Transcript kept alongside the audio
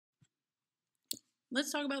Let's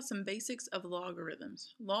talk about some basics of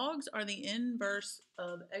logarithms. Logs are the inverse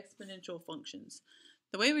of exponential functions.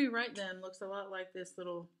 The way we write them looks a lot like this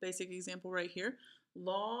little basic example right here.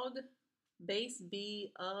 Log base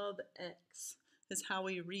b of x is how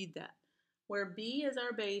we read that. Where b as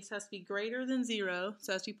our base has to be greater than 0,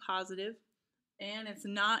 so it has to be positive, and it's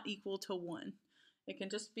not equal to 1. It can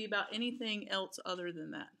just be about anything else other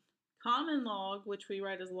than that. Common log, which we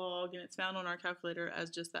write as log, and it's found on our calculator as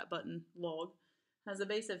just that button, log, has a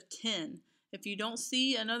base of 10. If you don't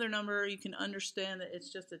see another number, you can understand that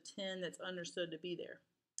it's just a 10 that's understood to be there.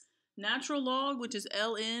 Natural log, which is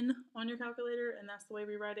ln on your calculator, and that's the way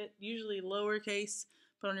we write it, usually lowercase,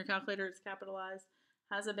 but on your calculator it's capitalized,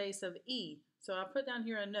 has a base of e. So I put down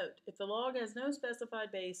here a note. If the log has no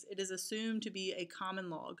specified base, it is assumed to be a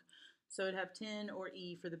common log. So it'd have 10 or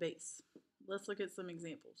e for the base. Let's look at some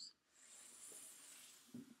examples.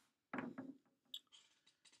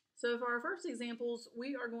 So for our first examples,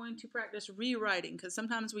 we are going to practice rewriting because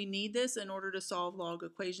sometimes we need this in order to solve log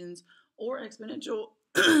equations or exponential,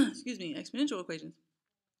 exponential equations.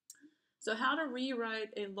 So how to rewrite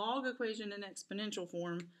a log equation in exponential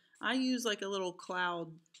form, I use like a little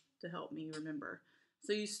cloud to help me remember.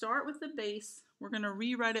 So you start with the base. We're going to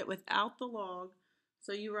rewrite it without the log.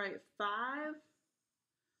 So you write 5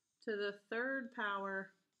 to the third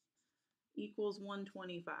power equals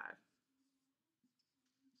 125.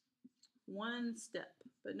 One step.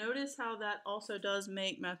 But notice how that also does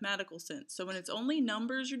make mathematical sense. So when it's only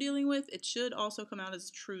numbers you're dealing with, it should also come out as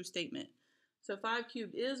a true statement. So 5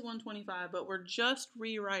 cubed is 125, but we're just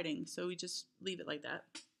rewriting, so we just leave it like that.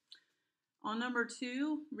 On number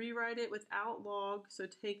 2, rewrite it without log, so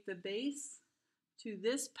take the base to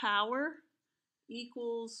this power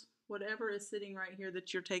equals whatever is sitting right here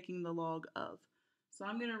that you're taking the log of. So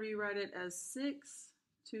I'm going to rewrite it as 6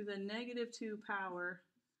 to the negative 2 power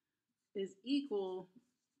is equal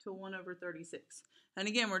to 1 over 36. And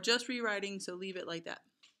again, we're just rewriting, so leave it like that.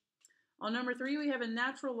 On number 3, we have a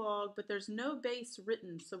natural log, but there's no base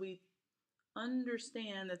written, so we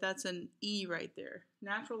understand that that's an e right there.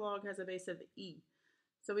 Natural log has a base of e.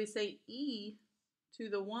 So we say e to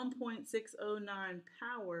the 1.609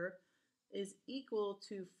 power is equal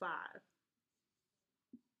to 5.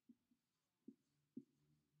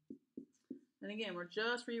 And again, we're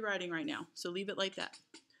just rewriting right now, so leave it like that.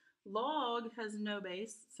 Log has no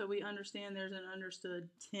base, so we understand there's an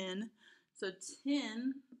understood 10. So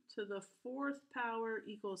 10 to the 4th power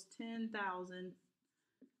equals 10,000.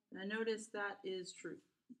 And notice that is true.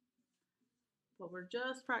 But we're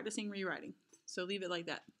just practicing rewriting, so leave it like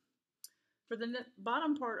that. For the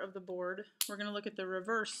bottom part of the board, we're going to look at the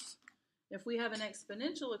reverse. If we have an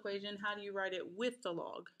exponential equation, how do you write it with the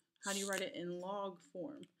log? How do you write it in log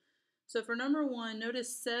form? So for number 1, notice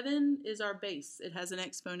 7 is our base. It has an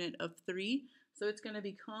exponent of 3, so it's going to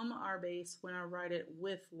become our base when I write it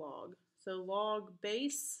with log. So log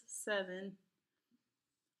base 7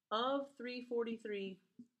 of 343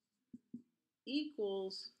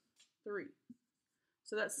 equals 3.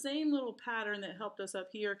 So that same little pattern that helped us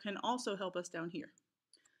up here can also help us down here.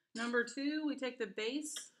 Number 2, we take the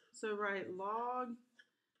base, so write log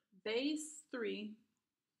base 3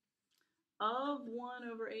 of 1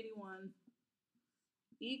 over 81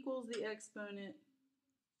 equals the exponent,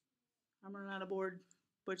 I'm running out of board,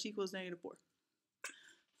 which equals negative 4.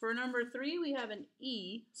 For number 3, we have an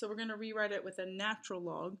e, so we're going to rewrite it with a natural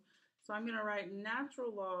log. So I'm going to write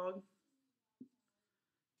natural log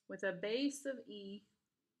with a base of e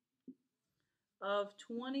of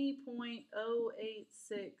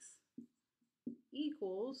 20.086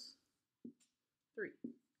 equals 3.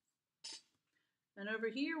 And over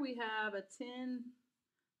here we have a 10,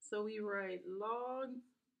 so we write log,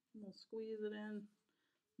 we'll squeeze it in,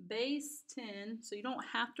 base 10, so you don't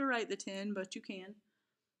have to write the 10, but you can,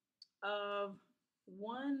 of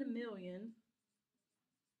 1 million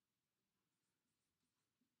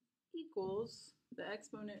equals the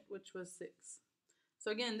exponent, which was 6.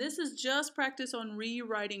 So again, this is just practice on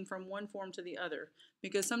rewriting from one form to the other,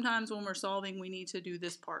 because sometimes when we're solving, we need to do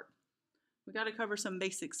this part. We got to cover some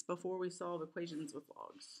basics before we solve equations with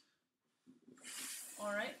logs.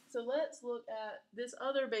 All right, so let's look at this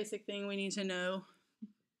other basic thing we need to know,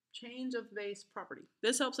 change of base property.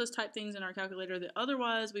 This helps us type things in our calculator that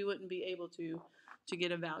otherwise we wouldn't be able to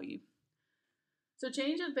get a value. So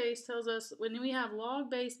change of base tells us when we have log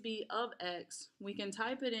base b of x, we can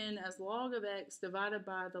type it in as log of x divided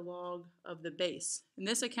by the log of the base. And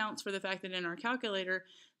this accounts for the fact that in our calculator,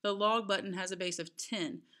 the log button has a base of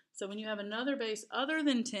 10. So when you have another base other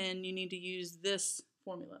than 10, you need to use this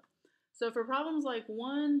formula. So for problems like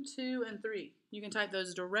 1, 2, and 3, you can type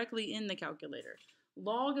those directly in the calculator.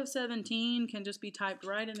 Log of 17 can just be typed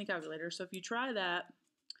right in the calculator. So if you try that,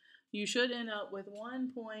 you should end up with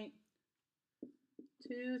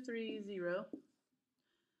 1.230.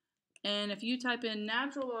 And if you type in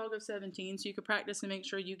natural log of 17, so you can practice and make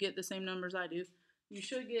sure you get the same numbers I do, you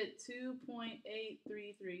should get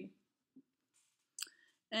 2.833.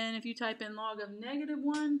 And if you type in log of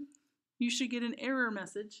 -1, you should get an error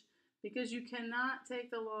message because you cannot take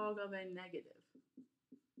the log of a negative.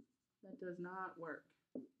 That does not work.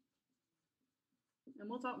 And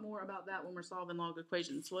we'll talk more about that when we're solving log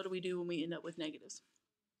equations. What do we do when we end up with negatives?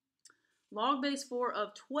 Log base 4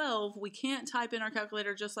 of 12, we can't type in our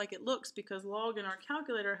calculator just like it looks because log in our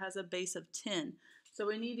calculator has a base of 10. So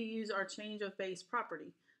we need to use our change of base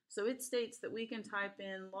property. So it states that we can type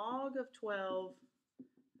in log of 12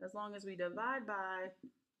 as long as we divide by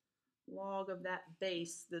log of that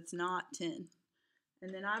base that's not 10.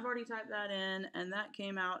 And then I've already typed that in, and that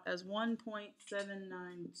came out as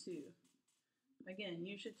 1.792. Again,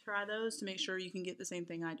 you should try those to make sure you can get the same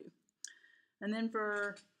thing I do. And then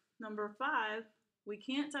for number 5, we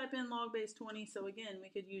can't type in log base 20, so again, we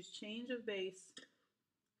could use change of base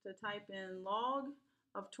to type in log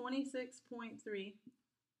of 26.3.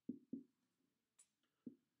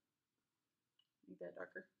 Make that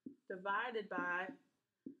darker. Divided by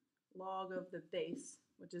log of the base,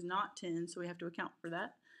 which is not 10, so we have to account for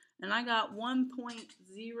that. And I got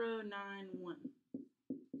 1.091.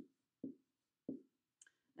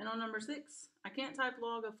 And on number 6, I can't type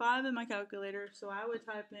log of 5 in my calculator, so I would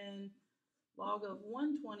type in log of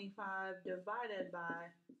 125 divided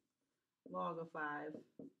by log of 5.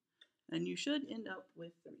 And you should end up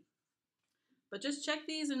with 3. But just check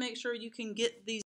these and make sure you can get these